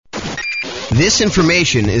This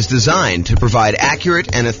information is designed to provide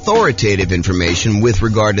accurate and authoritative information with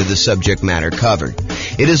regard to the subject matter covered.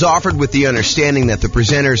 It is offered with the understanding that the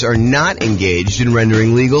presenters are not engaged in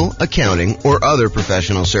rendering legal, accounting, or other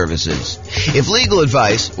professional services. If legal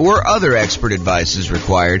advice or other expert advice is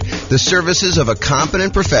required, the services of a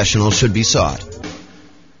competent professional should be sought.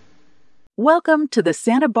 Welcome to the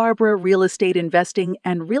Santa Barbara Real Estate Investing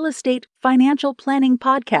and Real Estate Financial Planning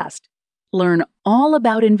Podcast. Learn all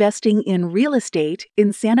about investing in real estate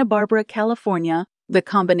in Santa Barbara, California, the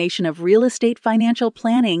combination of real estate financial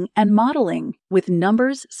planning and modeling with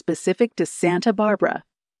numbers specific to Santa Barbara,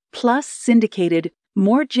 plus syndicated,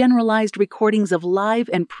 more generalized recordings of live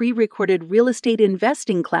and pre-recorded real estate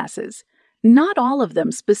investing classes, not all of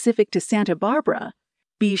them specific to Santa Barbara.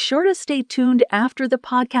 Be sure to stay tuned after the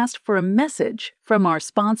podcast for a message from our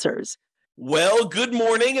sponsors. Well, good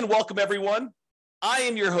morning and welcome, everyone. I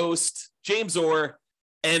am your host, James Orr,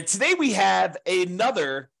 and today we have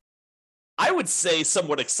another, I would say,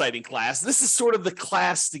 somewhat exciting class. This is sort of the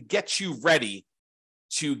class to get you ready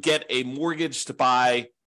to get a mortgage to buy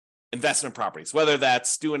investment properties, whether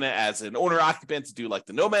that's doing it as an owner-occupant to do like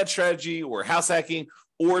the nomad strategy or house hacking,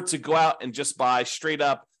 or to go out and just buy straight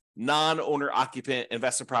up non-owner occupant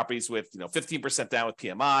investment properties with 15% down with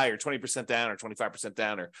PMI, or 20% down, or 25%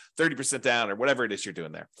 down, or 30% down, or whatever it is you're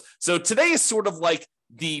doing there. So today is sort of like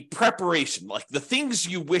the preparation, like the things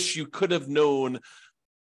you wish you could have known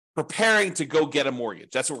preparing to go get a mortgage.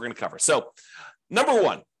 That's what we're going to cover. So number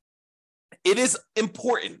one, it is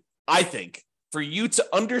important, I think, for you to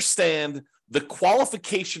understand the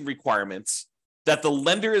qualification requirements that the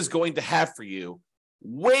lender is going to have for you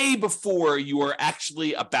way before you are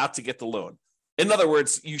actually about to get the loan. In other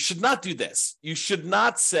words, you should not do this. You should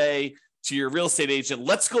not say to your real estate agent,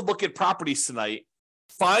 let's go look at properties tonight,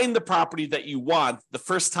 find the property that you want the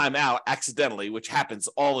first time out accidentally, which happens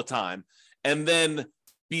all the time, and then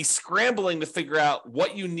be scrambling to figure out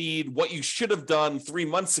what you need, what you should have done 3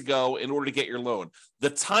 months ago in order to get your loan. The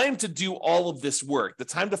time to do all of this work, the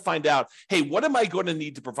time to find out, hey, what am I going to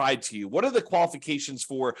need to provide to you? What are the qualifications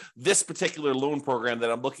for this particular loan program that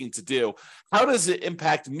I'm looking to do? How does it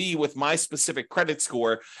impact me with my specific credit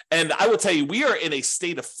score? And I will tell you, we are in a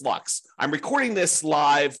state of flux. I'm recording this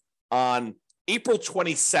live on April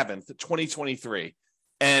 27th, 2023.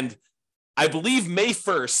 And I believe May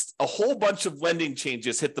 1st, a whole bunch of lending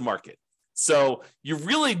changes hit the market. So you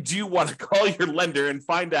really do want to call your lender and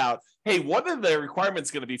find out, hey, what are the requirements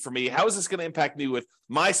going to be for me? How is this going to impact me with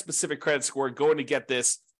my specific credit score going to get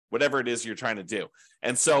this, whatever it is you're trying to do?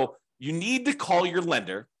 And so you need to call your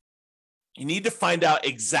lender. You need to find out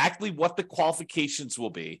exactly what the qualifications will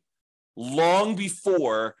be long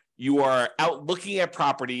before you are out looking at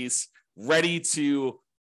properties ready to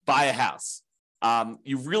buy a house.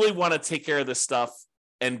 You really want to take care of this stuff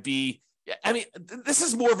and this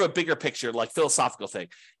is more of a bigger picture, like philosophical thing.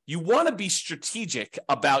 You want to be strategic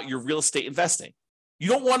about your real estate investing. You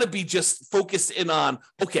don't want to be just focused in on,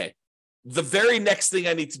 okay, the very next thing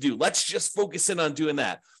I need to do, let's just focus in on doing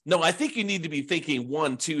that. No, I think you need to be thinking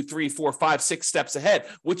 1, 2, 3, 4, 5, 6 steps ahead,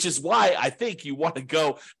 which is why I think you want to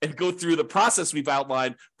go through the process we've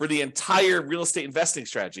outlined for the entire real estate investing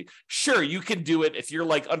strategy. Sure, you can do it if you're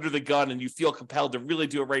like under the gun and you feel compelled to really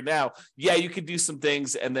do it right now. Yeah, you can do some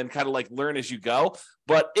things and then kind of like learn as you go.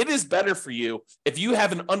 But it is better for you if you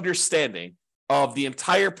have an understanding of the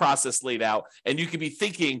entire process laid out and you can be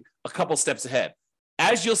thinking a couple steps ahead.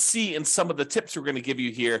 As you'll see in some of the tips we're going to give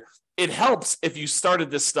you here, it helps if you started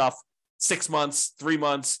this stuff 6 months, 3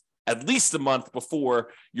 months, at least a month before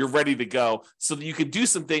you're ready to go, so that you can do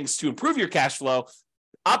some things to improve your cash flow,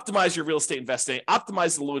 optimize your real estate investing,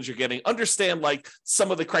 optimize the loans you're getting, understand like some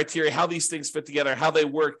of the criteria, how these things fit together, how they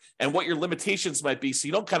work, and what your limitations might be, so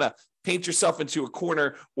you don't kind of paint yourself into a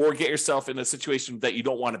corner or get yourself in a situation that you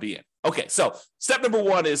don't want to be in. Okay, so step number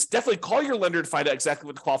one is definitely call your lender to find out exactly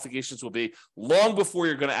what the qualifications will be long before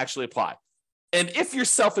you're going to actually apply. And if you're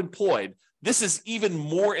self-employed, this is even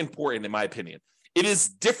more important, in my opinion. It is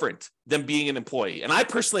different than being an employee. And I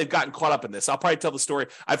personally have gotten caught up in this. I'll probably tell the story.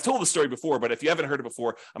 I've told the story before, but if you haven't heard it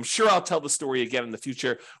before, I'm sure I'll tell the story again in the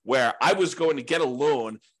future, where I was going to get a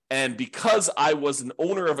loan. And because I was an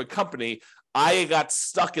owner of a company, I got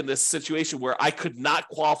stuck in this situation where I could not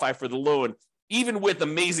qualify for the loan, even with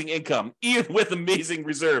amazing income, even with amazing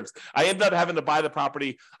reserves. I ended up having to buy the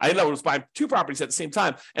property. I ended up buying 2 properties at the same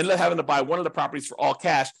time. I ended up having to buy one of the properties for all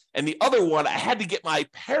cash. And the other one, I had to get my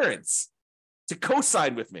parents to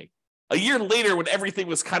co-sign with me. A year later, when everything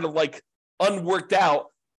was kind of like unworked out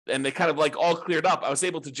and they kind of like all cleared up, I was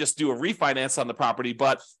able to just do a refinance on the property.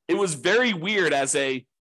 But it was very weird as a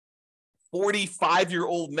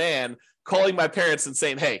 45-year-old man calling my parents and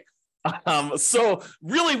saying, hey, So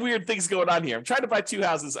really weird things going on here. I'm trying to buy 2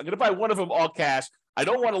 houses. I'm going to buy one of them all cash. I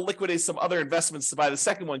don't want to liquidate some other investments to buy the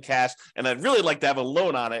second one cash, and I'd really like to have a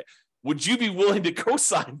loan on it. Would you be willing to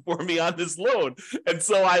co-sign for me on this loan? And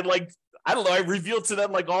so I don't know, I revealed to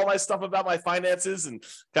them like all my stuff about my finances and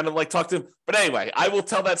kind of like talk to them. But anyway, I will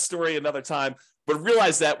tell that story another time. But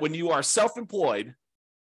realize that when you are self-employed,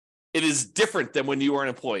 it is different than when you are an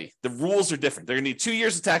employee. The rules are different. They're going to need 2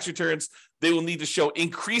 years of tax returns. They will need to show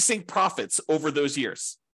increasing profits over those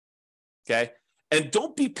years. Okay. And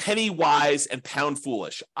don't be penny wise and pound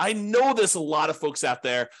foolish. I know there's a lot of folks out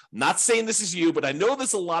there, I'm not saying this is you, but I know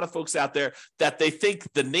there's a lot of folks out there that they think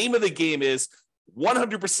the name of the game is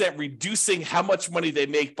 100% reducing how much money they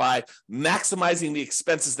make by maximizing the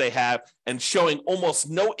expenses they have and showing almost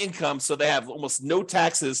no income, so they have almost no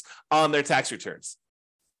taxes on their tax returns.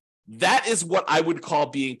 That is what I would call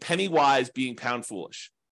being penny wise, being pound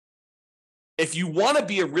foolish. If you want to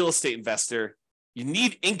be a real estate investor, you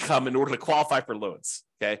need income in order to qualify for loans,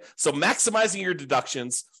 okay? So maximizing your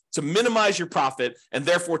deductions to minimize your profit and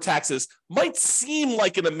therefore taxes might seem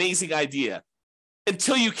like an amazing idea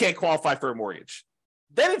until you can't qualify for a mortgage.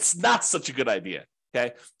 Then it's not such a good idea,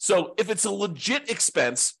 okay? So if it's a legit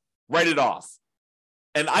expense, write it off.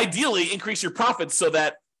 And ideally, increase your profits so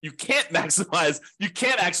that you can't maximize, you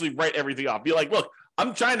can't actually write everything off. Be like, look,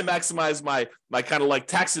 I'm trying to maximize my kind of like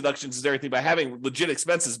tax deductions and everything by having legit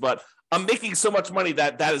expenses, but I'm making so much money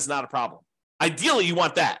that that is not a problem. Ideally, you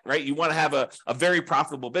want that, right? You want to have a very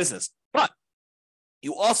profitable business, but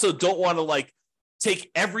you also don't want to like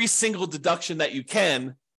take every single deduction that you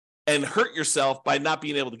can and hurt yourself by not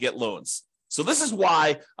being able to get loans. So this is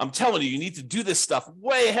why I'm telling you, you need to do this stuff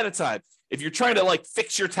way ahead of time. If you're trying to like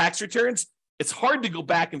fix your tax returns, it's hard to go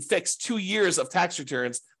back and fix 2 years of tax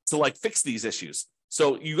returns to like fix these issues.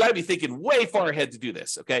 So you got to be thinking way far ahead to do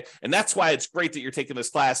this, okay? And that's why it's great that you're taking this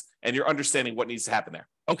class and you're understanding what needs to happen there.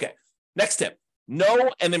 Okay, next tip, know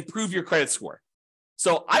and improve your credit score.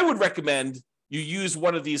 So I would recommend you use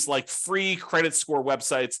one of these like free credit score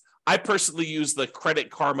websites. I personally use the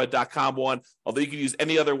creditkarma.com one, although you can use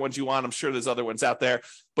any other ones you want. I'm sure there's other ones out there,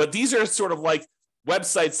 but these are sort of like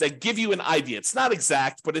websites that give you an idea. It's not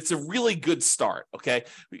exact, but it's a really good start, okay?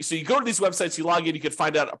 So you go to these websites, you log in, you can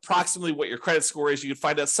find out approximately what your credit score is. You can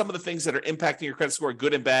find out some of the things that are impacting your credit score,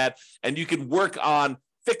 good and bad, and you can work on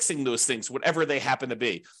fixing those things, whatever they happen to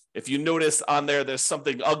be. If you notice on there's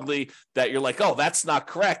something ugly that you're like, oh, that's not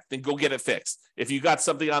correct, then go get it fixed. If you got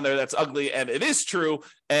something on there that's ugly and it is true,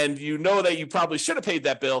 and you know that you probably should have paid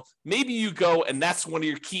that bill, maybe you go and that's one of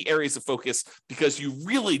your key areas of focus because you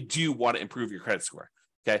really do want to improve your credit score.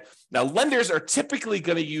 Okay. Now, lenders are typically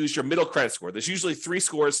going to use your middle credit score. There's usually 3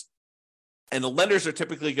 scores. And the lenders are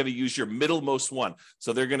typically going to use your middlemost one.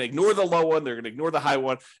 So they're going to ignore the low one, they're going to ignore the high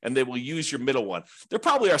one, and they will use your middle one. There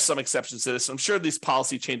probably are some exceptions to this. I'm sure these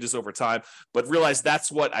policy changes over time, but realize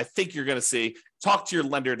that's what I think you're going to see. Talk to your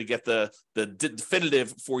lender to get the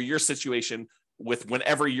definitive for your situation with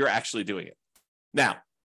whenever you're actually doing it. Now,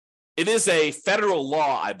 it is a federal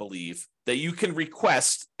law, I believe, that you can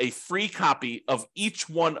request a free copy of each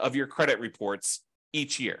one of your credit reports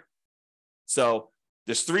each year. So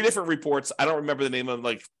there's 3 different reports. I don't remember the name of them,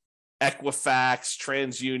 like Equifax,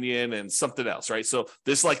 TransUnion, and something else, right? So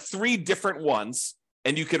there's like 3 different ones,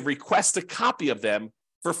 and you can request a copy of them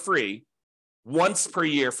for free once per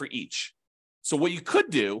year for each. So what you could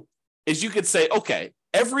do is you could say, okay,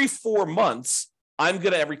 every 4 months, I'm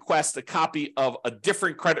going to request a copy of a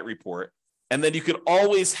different credit report, and then you could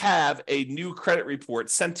always have a new credit report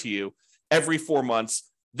sent to you every 4 months.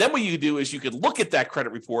 Then what you do is you could look at that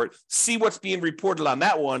credit report, see what's being reported on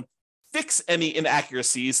that one, fix any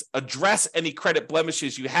inaccuracies, address any credit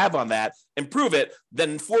blemishes you have on that, improve it.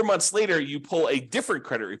 Then 4 months later, you pull a different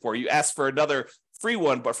credit report. You ask for another free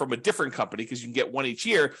one, but from a different company because you can get one each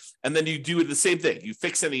year. And then you do the same thing. You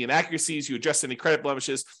fix any inaccuracies, you address any credit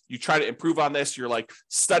blemishes, you try to improve on this. You're like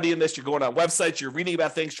studying this, you're going on websites, you're reading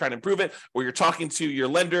about things, trying to improve it, or you're talking to your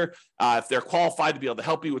lender if they're qualified to be able to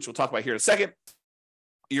help you, which we'll talk about here in a second.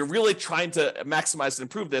 You're really trying to maximize and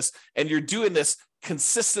improve this, and you're doing this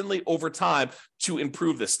consistently over time to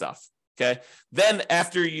improve this stuff, okay? Then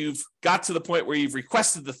after you've got to the point where you've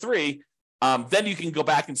requested the 3, then you can go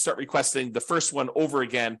back and start requesting the first one over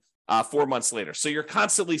again 4 months later. So you're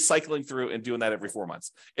constantly cycling through and doing that every 4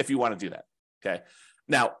 months if you want to do that, okay?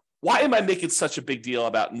 Now, why am I making such a big deal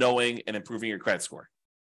about knowing and improving your credit score?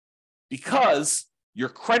 Because your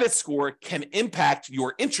credit score can impact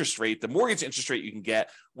your interest rate, the mortgage interest rate you can get,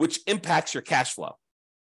 which impacts your cash flow.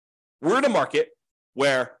 We're in a market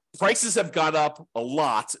where prices have gone up a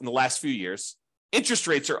lot in the last few years. Interest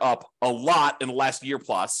rates are up a lot in the last year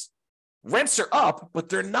plus. Rents are up, but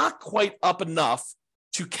they're not quite up enough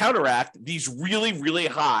to counteract these really, really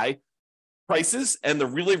high prices and the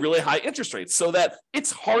really, really high interest rates, so that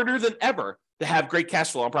it's harder than ever to have great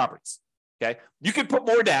cash flow on properties. Okay. You can put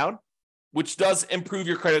more down, which does improve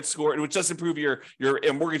your credit score, and which does improve your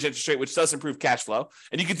mortgage interest rate, which does improve cash flow.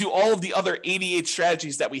 And you can do all of the other 88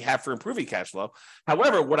 strategies that we have for improving cash flow.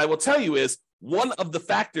 However, what I will tell you is one of the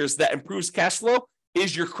factors that improves cash flow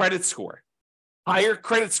is your credit score. Higher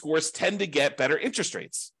credit scores tend to get better interest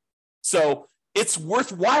rates. So it's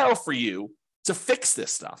worthwhile for you to fix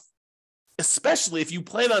this stuff, especially if you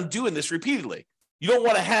plan on doing this repeatedly. You don't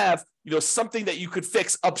want to have, something that you could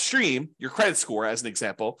fix upstream, your credit score, as an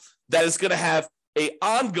example, that is going to have an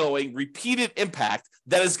ongoing, repeated impact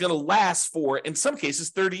that is going to last for, in some cases,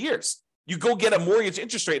 30 years. You go get a mortgage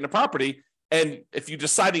interest rate in a property, and if you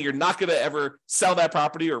decide that you're not going to ever sell that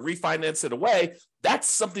property or refinance it away, that's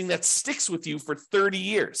something that sticks with you for 30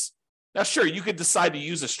 years. Now, sure, you could decide to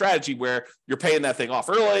use a strategy where you're paying that thing off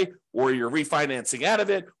early, or you're refinancing out of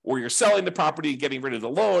it, or you're selling the property and getting rid of the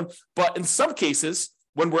loan. But in some cases,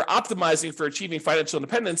 when we're optimizing for achieving financial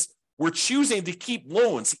independence, we're choosing to keep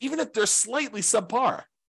loans, even if they're slightly subpar.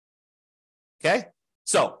 Okay?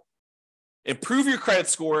 So improve your credit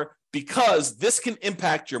score, because this can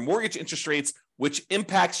impact your mortgage interest rates, which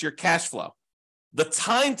impacts your cash flow. The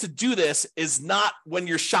time to do this is not when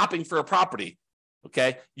you're shopping for a property.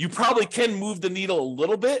 Okay, you probably can move the needle a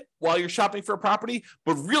little bit while you're shopping for a property,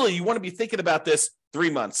 but really you want to be thinking about this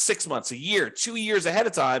 3 months, 6 months, a year, 2 years ahead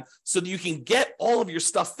of time, so that you can get all of your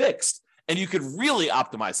stuff fixed and you could really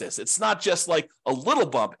optimize this. It's not just like a little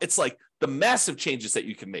bump, it's like the massive changes that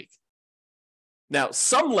you can make. Now,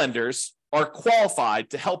 some lenders are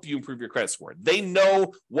qualified to help you improve your credit score. They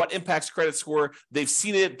know what impacts credit score. They've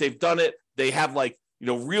seen it, they've done it. They have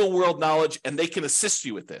real world knowledge, and they can assist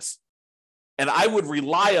you with this. And I would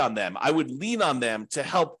rely on them. I would lean on them to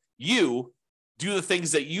help you do the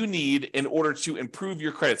things that you need in order to improve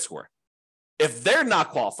your credit score. If they're not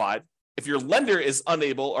qualified, if your lender is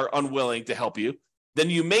unable or unwilling to help you,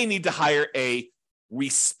 then you may need to hire a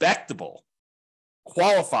respectable,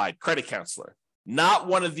 qualified credit counselor, not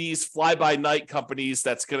one of these fly-by-night companies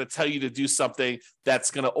that's going to tell you to do something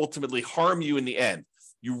that's going to ultimately harm you in the end.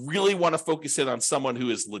 You really want to focus in on someone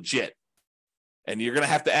who is legit. And you're going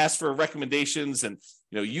to have to ask for recommendations and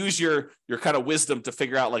use your kind of wisdom to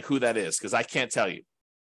figure out who that is, because I can't tell you.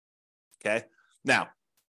 Okay. Now,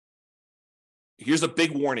 here's a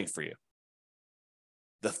big warning for you.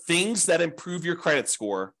 The things that improve your credit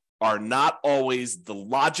score are not always the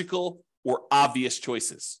logical or obvious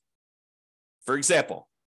choices. For example,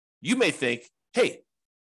 you may think, hey,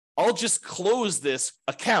 I'll just close this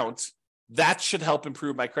account. That should help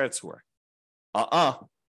improve my credit score.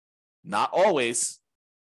 Not always.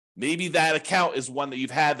 Maybe that account is one that you've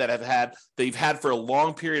had for a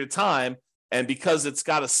long period of time, and because it's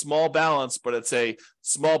got a small balance, but it's a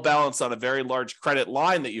small balance on a very large credit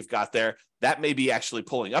line that you've got there, that may be actually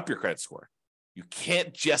pulling up your credit score. You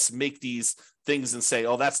can't just make these things and say,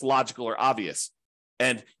 oh, that's logical or obvious.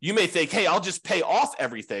 And you may think, hey, I'll just pay off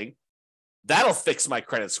everything. That'll fix my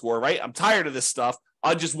credit score, right? I'm tired of this stuff.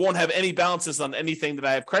 I just won't have any balances on anything that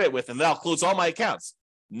I have credit with, and then I'll close all my accounts.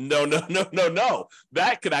 No.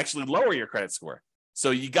 That could actually lower your credit score.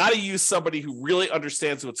 So you got to use somebody who really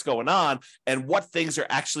understands what's going on and what things are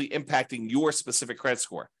actually impacting your specific credit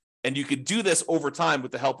score. And you could do this over time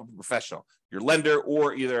with the help of a professional, your lender,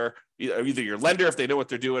 or either your lender if they know what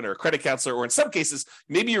they're doing, or a credit counselor, or in some cases,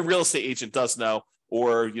 maybe your real estate agent does know,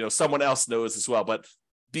 or someone else knows as well. But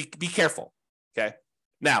be careful. Okay.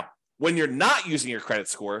 Now, when you're not using your credit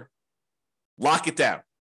score, lock it down.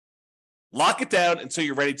 Lock it down until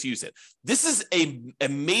you're ready to use it. This is a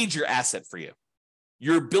major asset for you.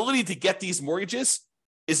 Your ability to get these mortgages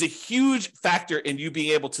is a huge factor in you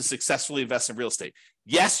being able to successfully invest in real estate.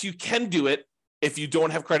 Yes, you can do it if you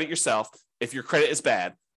don't have credit yourself, if your credit is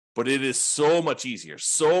bad, but it is so much easier,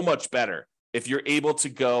 so much better if you're able to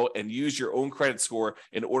go and use your own credit score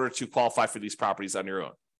in order to qualify for these properties on your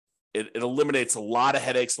own. It eliminates a lot of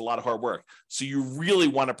headaches, a lot of hard work. So you really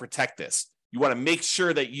want to protect this. You want to make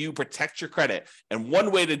sure that you protect your credit. And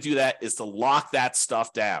one way to do that is to lock that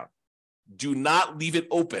stuff down. Do not leave it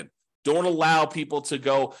open. Don't allow people to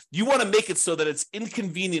go. You want to make it so that it's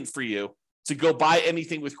inconvenient for you to go buy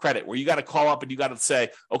anything with credit, where you got to call up and you got to say,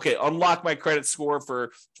 okay, unlock my credit score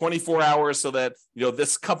for 24 hours so that,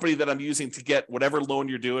 this company that I'm using to get whatever loan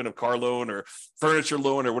you're doing, a car loan or furniture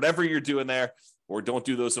loan or whatever you're doing there, or don't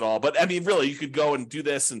do those at all. But I mean, really, you could go and do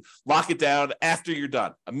this and lock it down after you're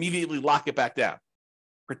done. Immediately lock it back down.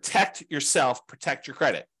 Protect yourself, protect your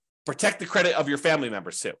credit. Protect the credit of your family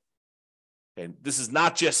members too. And this is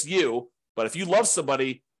not just you, but if you love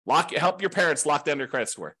somebody, help your parents lock down their credit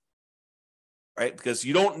score, right? Because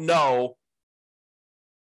you don't know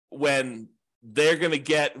when they're going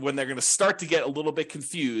to start to get a little bit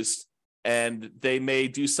confused, and they may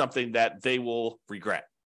do something that they will regret.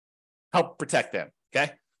 Help protect them,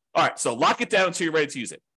 okay? All right, so lock it down until you're ready to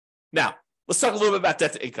use it. Now, let's talk a little bit about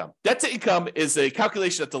debt to income. Debt to income is a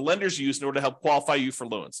calculation that the lenders use in order to help qualify you for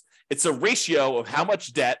loans. It's a ratio of how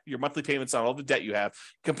much debt, your monthly payments on all the debt you have,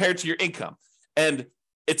 compared to your income. And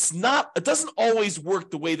it doesn't always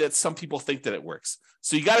work the way that some people think that it works.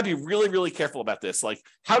 So you got to be really, really careful about this. Like,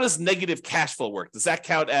 how does negative cash flow work? Does that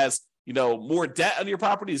count as more debt on your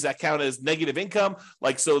property? Does that count as negative income?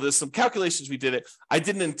 So there's some calculations we did it. I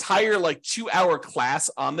did an entire 2-hour class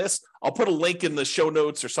on this. I'll put a link in the show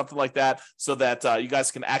notes or something like that so that you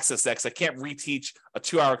guys can access that, because I can't reteach a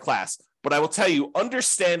 2-hour class. But I will tell you,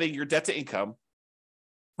 understanding your debt to income,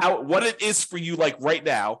 what it is for you right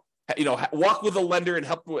now, walk with a lender and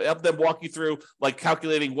help them walk you through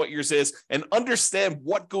calculating what yours is and understand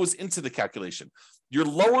what goes into the calculation. Your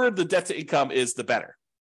lower the debt to income is, the better.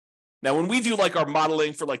 Now, when we do our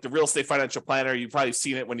modeling for the real estate financial planner, you've probably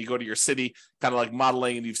seen it when you go to your city, kind of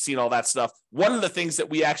modeling, and you've seen all that stuff. One of the things that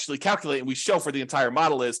we actually calculate and we show for the entire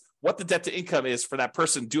model is what the debt to income is for that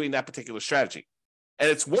person doing that particular strategy. And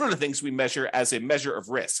it's one of the things we measure as a measure of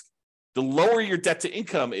risk. The lower your debt to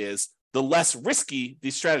income is, the less risky the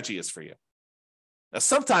strategy is for you. Now,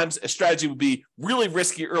 sometimes a strategy would be really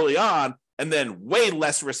risky early on and then way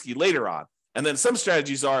less risky later on. And then some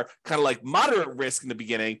strategies are kind of moderate risk in the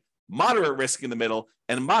beginning, moderate risk in the middle,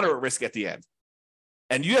 and moderate risk at the end.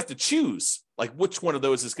 And you have to choose which one of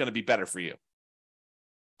those is going to be better for you.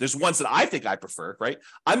 There's ones that I think I prefer, right?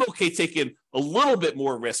 I'm okay taking a little bit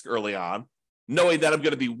more risk early on, knowing that I'm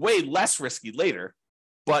going to be way less risky later.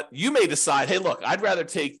 But you may decide, hey, look, I'd rather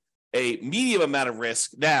take a medium amount of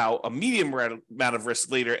risk now, a medium amount of risk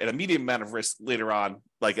later, and a medium amount of risk later on,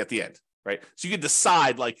 at the end, right? So you can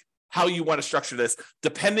decide how you want to structure this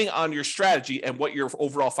depending on your strategy and what your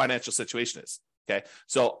overall financial situation is, okay?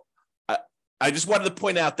 So I just wanted to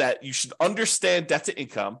point out that you should understand debt to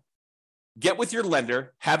income, get with your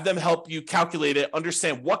lender, have them help you calculate it,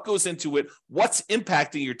 understand what goes into it, what's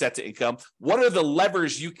impacting your debt to income, what are the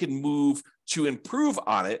levers you can move to improve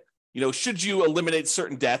on it. Should you eliminate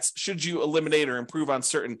certain debts? Should you eliminate or improve on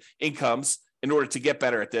certain incomes in order to get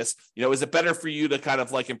better at this? Is it better for you to kind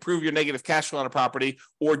of improve your negative cash flow on a property,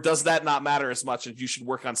 or does that not matter as much and you should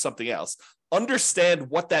work on something else? Understand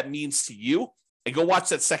what that means to you and go watch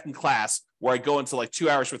that second class where I go into 2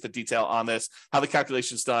 hours worth of detail on this, how the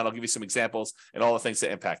calculation is done. I'll give you some examples and all the things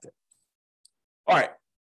that impact it. All right.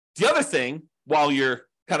 The other thing, while you're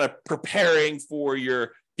kind of preparing for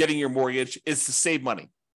getting your mortgage, is to save money.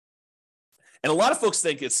 And a lot of folks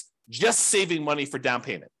think it's just saving money for down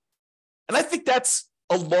payment. And I think that's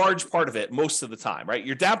a large part of it most of the time, right?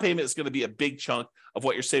 Your down payment is going to be a big chunk of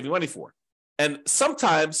what you're saving money for. And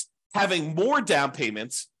sometimes having more down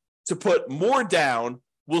payments to put more down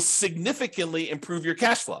will significantly improve your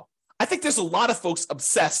cash flow. I think there's a lot of folks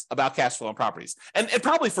obsessed about cash flow on properties, and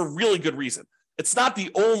probably for really good reason. It's not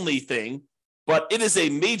the only thing, but it is a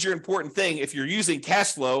major important thing if you're using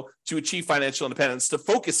cash flow to achieve financial independence, to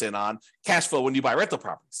focus in on cash flow when you buy rental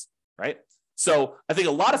properties, right? So I think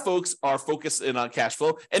a lot of folks are focused in on cash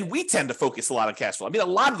flow, and we tend to focus a lot on cash flow. I mean, a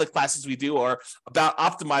lot of the classes we do are about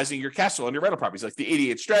optimizing your cash flow on your rental properties, like the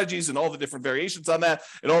 88 strategies and all the different variations on that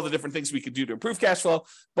and all the different things we could do to improve cash flow.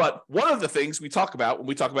 But one of the things we talk about when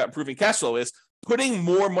we talk about improving cash flow is putting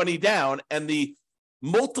more money down and the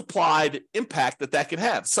multiplied impact that can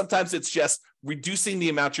have. Sometimes it's just reducing the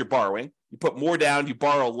amount you're borrowing. You put more down, you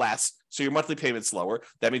borrow less, so your monthly payment's lower.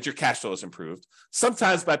 That means your cash flow is improved.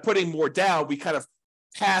 Sometimes by putting more down, we kind of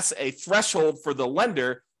pass a threshold for the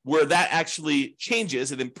lender where that actually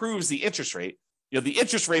changes. It improves the interest rate. The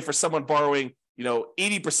interest rate for someone borrowing,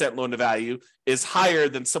 80% loan to value is higher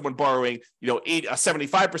than someone borrowing, a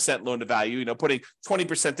 75% loan to value, putting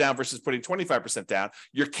 20% down versus putting 25% down.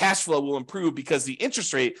 Your cash flow will improve because the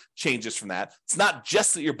interest rate changes from that. It's not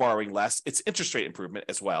just that you're borrowing less, it's interest rate improvement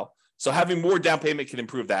as well. So having more down payment can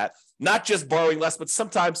improve that. Not just borrowing less, but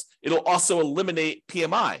sometimes it'll also eliminate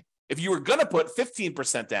PMI. If you were going to put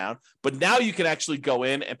 15% down, but now you can actually go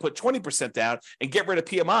in and put 20% down and get rid of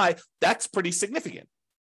PMI, that's pretty significant.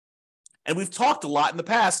 And we've talked a lot in the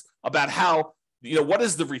past about how, what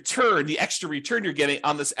is the return, the extra return you're getting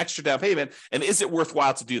on this extra down payment, and is it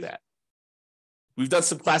worthwhile to do that? We've done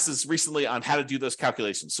some classes recently on how to do those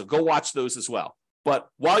calculations, so go watch those as well. But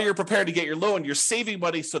while you're preparing to get your loan, you're saving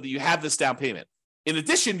money so that you have this down payment. In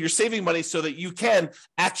addition, you're saving money so that you can,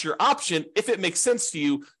 at your option, if it makes sense to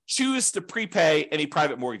you, choose to prepay any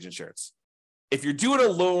private mortgage insurance. If you're doing a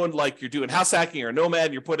loan like you're doing house hacking or a nomad,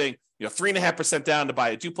 and you're putting 3.5% down to buy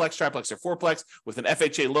a duplex, triplex, or fourplex with an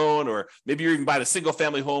FHA loan, or maybe you're even buying a single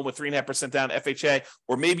family home with 3.5% down FHA,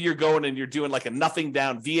 or maybe you're going and you're doing like a nothing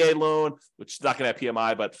down VA loan, which is not going to have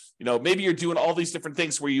PMI, but maybe you're doing all these different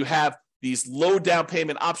things where you have these low down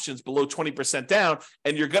payment options below 20% down,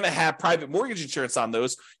 and you're going to have private mortgage insurance on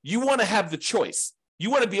those. You want to have the choice. You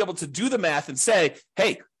want to be able to do the math and say,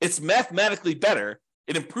 hey, it's mathematically better.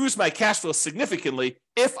 It improves my cash flow significantly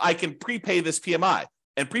if I can prepay this PMI.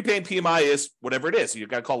 And prepaying PMI is whatever it is. You've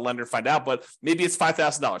got to call a lender and find out, but maybe it's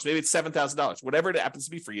 $5,000, maybe it's $7,000, whatever it happens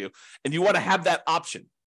to be for you. And you want to have that option.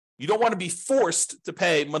 You don't want to be forced to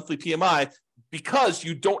pay monthly PMI because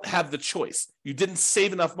you don't have the choice. You didn't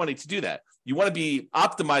save enough money to do that. You want to be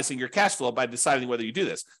optimizing your cash flow by deciding whether you do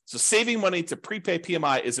this. So saving money to prepay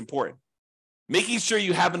PMI is important. Making sure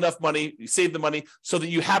you have enough money, you save the money so that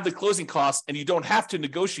you have the closing costs and you don't have to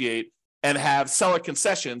negotiate and have seller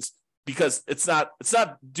concessions, because it's not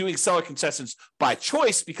doing seller concessions by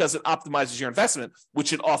choice because it optimizes your investment,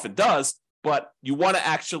 which it often does, but you want to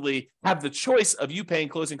actually have the choice of you paying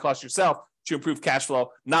closing costs yourself to improve cash flow,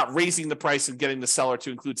 not raising the price and getting the seller to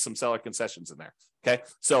include some seller concessions in there. Okay,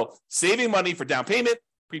 so saving money for down payment,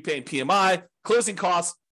 prepaying PMI, closing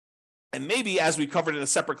costs, and maybe, as we covered in a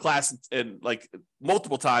separate class and like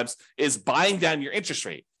multiple times, is buying down your interest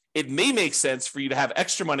rate. It may make sense for you to have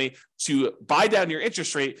extra money to buy down your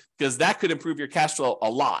interest rate because that could improve your cash flow a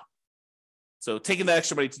lot. So taking that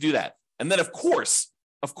extra money to do that. And then, of course,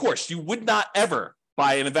 you would not ever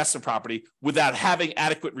buy an investment property without having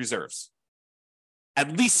adequate reserves.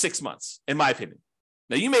 At least 6 months, in my opinion.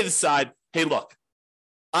 Now, you may decide, hey, look,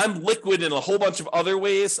 I'm liquid in a whole bunch of other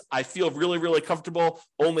ways. I feel really, really comfortable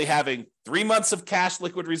only having 3 months of cash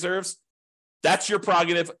liquid reserves. That's your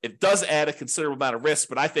prerogative. It does add a considerable amount of risk,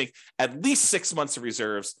 but I think at least 6 months of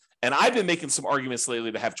reserves. And I've been making some arguments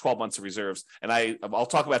lately to have 12 months of reserves. And I'll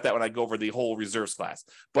talk about that when I go over the whole reserves class.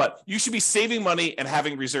 But you should be saving money and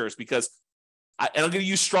having reserves because, and I'm going to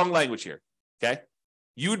use strong language here, okay?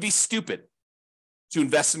 You would be stupid to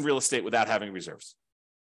invest in real estate without having reserves,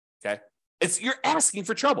 okay? You're asking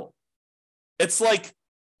for trouble. It's like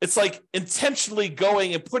intentionally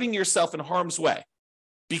going and putting yourself in harm's way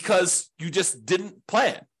because you just didn't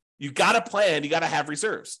plan. You got to plan. You got to have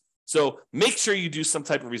reserves. So make sure you do some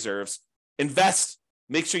type of reserves, invest,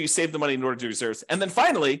 make sure you save the money in order to do reserves. And then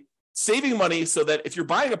finally, saving money so that if you're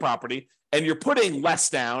buying a property and you're putting less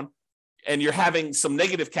down and you're having some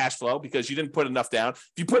negative cash flow because you didn't put enough down.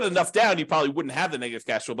 If you put enough down, you probably wouldn't have the negative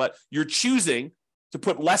cash flow, but you're choosing to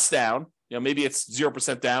put less down. Maybe it's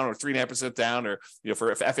 0% down or 3.5% down, or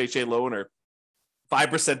for FHA loan, or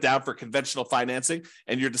 5% down for conventional financing,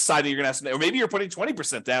 and you're deciding you're going to have some, or maybe you're putting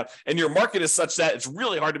 20% down, and your market is such that it's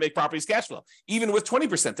really hard to make properties cash flow, even with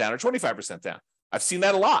 20% down or 25% down. I've seen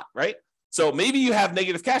that a lot, right? So maybe you have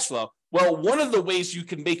negative cash flow. Well, one of the ways you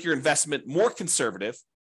can make your investment more conservative,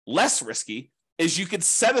 less risky, is you can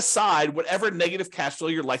set aside whatever negative cash flow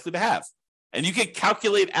you're likely to have, and you can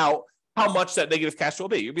calculate out how much that negative cash flow will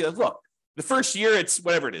be. You'll be like, look, the first year, it's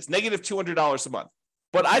whatever it is, negative $200 a month.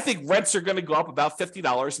 But I think rents are going to go up about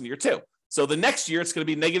 $50 in year two. So the next year, it's going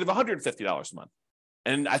to be negative $150 a month.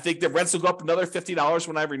 And I think that rents will go up another $50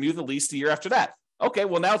 when I renew the lease the year after that. Okay,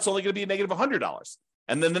 well, now it's only going to be a negative $100.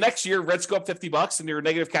 And then the next year, rents go up $50 and your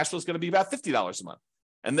negative cash flow is going to be about $50 a month.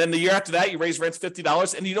 And then the year after that, you raise rents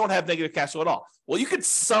 $50 and you don't have negative cash flow at all. Well, you could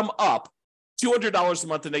sum up $200 a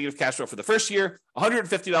month in negative cash flow for the first year,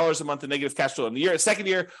 $150 a month in negative cash flow in the second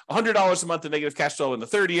year, $100 a month in negative cash flow in the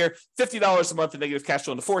third year, $50 a month in negative cash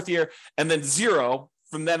flow in the fourth year, and then zero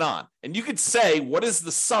from then on. And you could say, what is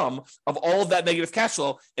the sum of all of that negative cash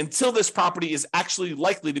flow until this property is actually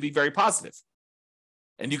likely to be very positive?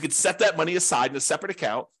 And you could set that money aside in a separate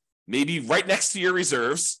account, maybe right next to your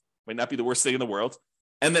reserves, might not be the worst thing in the world,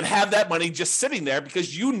 and then have that money just sitting there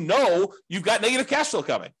because you've got negative cash flow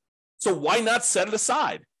coming. So why not set it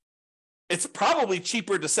aside? It's probably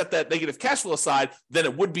cheaper to set that negative cash flow aside than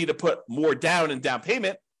it would be to put more down in down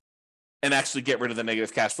payment and actually get rid of the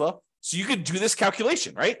negative cash flow. So you could do this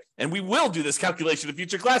calculation, right? And we will do this calculation in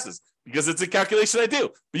future classes because it's a calculation I do.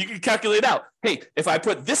 But you can calculate out, hey, if I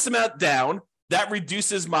put this amount down, that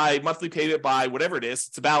reduces my monthly payment by whatever it is.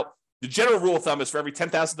 It's about, the general rule of thumb is for every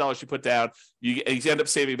 $10,000 you put down, you end up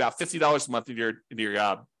saving about $50 a month in your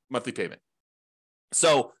monthly payment.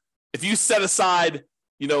 So if you set aside,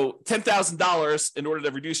 $10,000 in order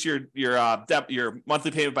to reduce your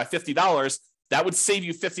monthly payment by $50, that would save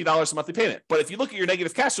you $50 a monthly payment. But if you look at your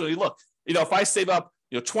negative cash flow, if I save up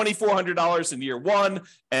 $2,400 in year one,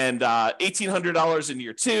 and $1,800 in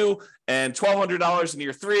year two, and $1,200 in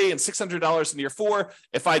year three, and $600 in year four.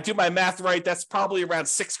 If I do my math right, that's probably around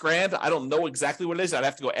 $6,000. I don't know exactly what it is. I'd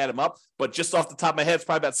have to go add them up, but just off the top of my head, it's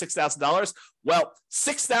probably about $6,000. Well,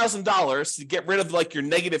 $6,000 to get rid of like your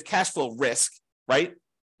negative cash flow risk, right?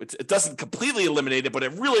 It doesn't completely eliminate it, but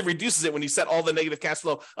it really reduces it when you set all the negative cash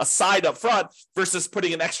flow aside up front versus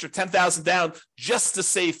putting an extra $10,000 down just to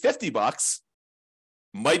save $50.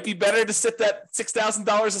 Might be better to set that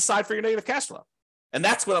 $6,000 aside for your negative cash flow. And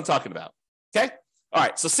that's what I'm talking about. Okay. All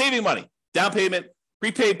right. So saving money, down payment,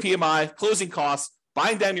 prepaid PMI, closing costs,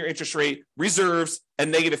 buying down your interest rate, reserves,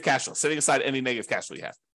 and negative cash flow, setting aside any negative cash flow you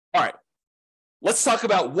have. All right. Let's talk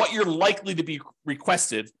about what you're likely to be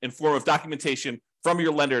requested in form of documentation from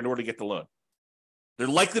your lender in order to get the loan. They're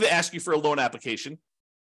likely to ask you for a loan application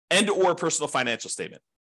and or a personal financial statement.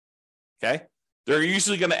 Okay. They're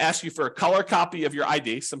usually going to ask you for a color copy of your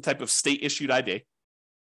ID, some type of state-issued ID,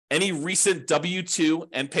 any recent W-2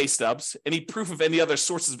 and pay stubs, any proof of any other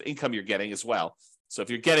sources of income you're getting as well. So if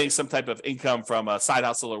you're getting some type of income from a side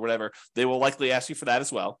hustle or whatever, they will likely ask you for that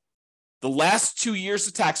as well. The last 2 years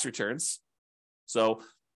of tax returns. So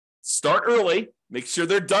start early, make sure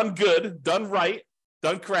they're done good, done right,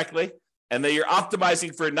 done correctly, and that you're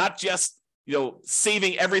optimizing for not just,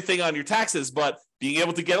 saving everything on your taxes, but being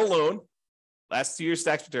able to get a loan. Last 2 years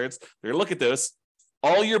tax returns, they're going to look at those.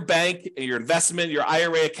 All your bank, your investment, your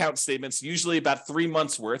IRA account statements, usually about 3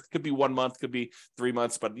 months worth. Could be 1 month, could be 3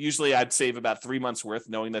 months, but usually I'd save about 3 months worth,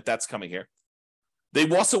 knowing that that's coming here. They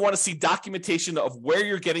also want to see documentation of where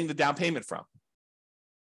you're getting the down payment from.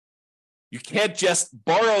 You can't just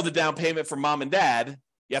borrow the down payment from mom and dad.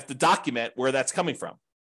 You have to document where that's coming from.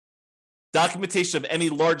 Documentation of any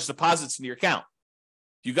large deposits in your account.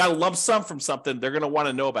 If you got a lump sum from something, they're going to want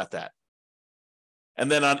to know about that. And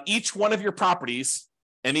then on each one of your properties,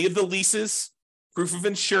 any of the leases, proof of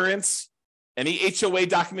insurance, any HOA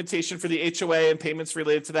documentation for the HOA and payments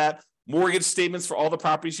related to that, mortgage statements for all the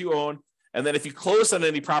properties you own. And then if you closed on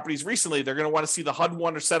any properties recently, they're going to want to see the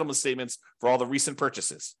HUD-1 or settlement statements for all the recent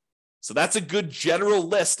purchases. So that's a good general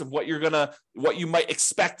list of what you might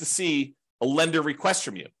expect to see a lender request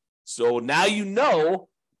from you. So now you know,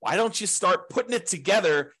 why don't you start putting it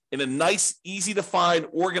together in a nice, easy to find,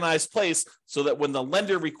 organized place so that when the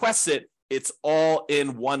lender requests it, it's all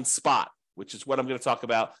in one spot, which is what I'm going to talk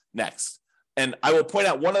about next. And I will point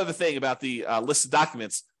out one other thing about the list of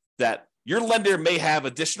documents, that your lender may have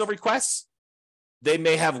additional requests. They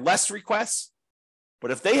may have less requests.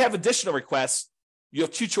 But if they have additional requests, you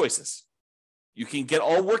have two choices. You can get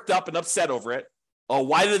all worked up and upset over it. Oh,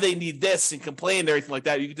 why do they need this, and complain and everything like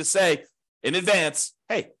that? You can just say in advance,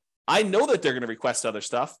 hey, I know that they're going to request other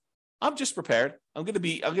stuff. I'm just prepared. I'm going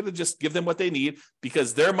to just give them what they need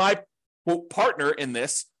because they're my quote partner in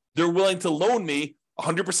this. They're willing to loan me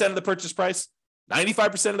 100% of the purchase price,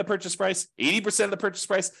 95% of the purchase price, 80% of the purchase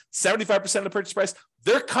price, 75% of the purchase price.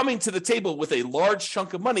 They're coming to the table with a large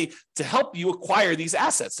chunk of money to help you acquire these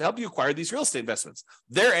assets, to help you acquire these real estate investments.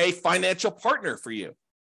 They're a financial partner for you.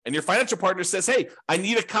 And your financial partner says, hey, I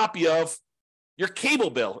need a copy of your cable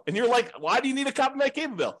bill. And you're like, why do you need a copy of my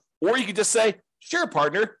cable bill? Or you could just say, sure,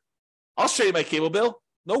 partner, I'll show you my cable bill.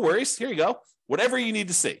 No worries. Here you go. Whatever you need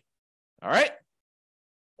to see. All right.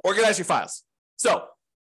 Organize your files. So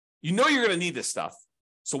you know you're going to need this stuff.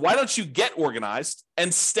 So why don't you get organized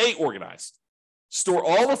and stay organized? Store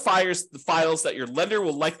all the files that your lender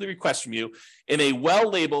will likely request from you in a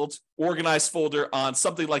well-labeled, organized folder on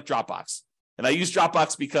something like Dropbox. And I use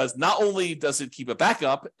Dropbox because not only does it keep a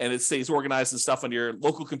backup and it stays organized and stuff on your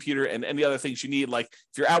local computer and any other things you need, like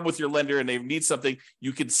if you're out with your lender and they need something,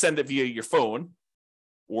 you can send it via your phone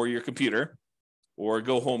or your computer or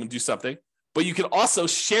go home and do something. But you can also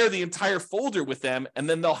share the entire folder with them, and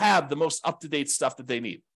then they'll have the most up-to-date stuff that they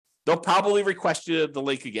need. They'll probably request you the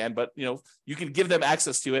link again, but you can give them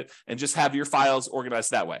access to it and just have your files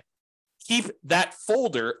organized that way. Keep that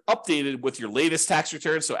folder updated with your latest tax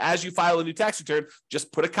return. So as you file a new tax return,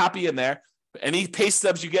 just put a copy in there. Any pay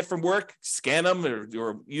stubs you get from work, scan them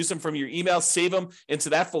or use them from your email, save them into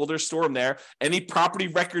that folder, store them there. Any property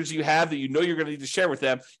records you have that you're going to need to share with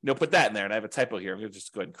them, put that in there. And I have a typo here. I'm going to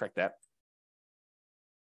just go ahead and correct that.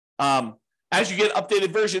 As you get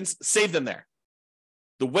updated versions, save them there.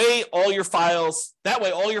 That way all your files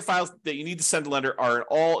that you need to send to lender are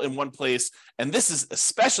all in one place. And this is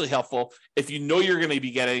especially helpful if you know you're going to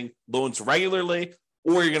be getting loans regularly,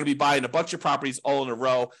 or you're going to be buying a bunch of properties all in a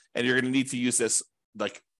row, and you're going to need to use this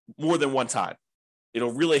like more than one time.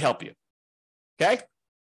 It'll really help you. Okay?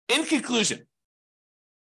 In conclusion,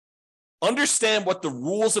 understand what the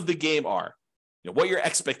rules of the game are. what your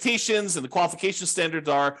expectations and the qualification standards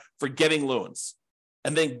are for getting loans.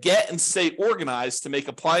 And then get and stay organized to make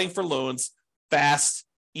applying for loans fast,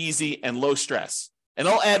 easy, and low stress. And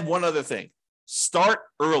I'll add one other thing. Start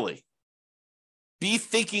early. Be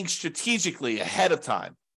thinking strategically ahead of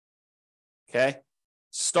time. Okay?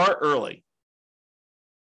 Start early.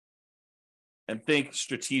 And think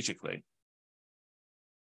strategically.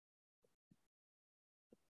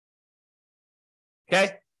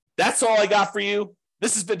 Okay? That's all I got for you.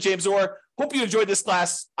 This has been James Orr. Hope you enjoyed this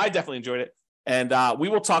class. I definitely enjoyed it. And we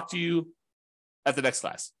will talk to you at the next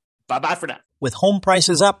class. Bye-bye for now. With home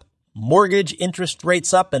prices up, mortgage interest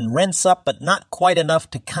rates up, and rents up, but not quite enough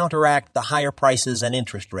to counteract the higher prices and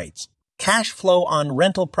interest rates. Cash flow on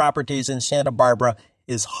rental properties in Santa Barbara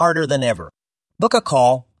is harder than ever. Book a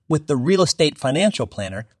call with the Real Estate Financial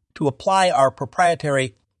Planner to apply our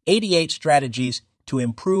proprietary 88 strategies to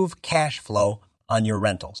improve cash flow on your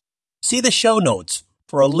rentals. See the show notes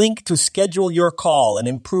for a link to schedule your call and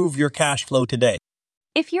improve your cash flow today.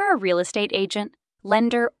 If you're a real estate agent,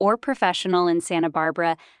 lender, or professional in Santa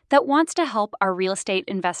Barbara that wants to help our real estate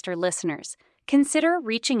investor listeners, consider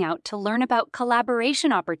reaching out to learn about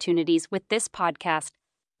collaboration opportunities with this podcast.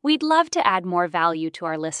 We'd love to add more value to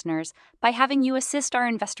our listeners by having you assist our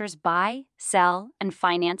investors buy, sell, and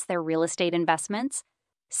finance their real estate investments.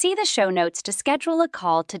 See the show notes to schedule a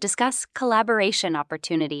call to discuss collaboration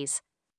opportunities.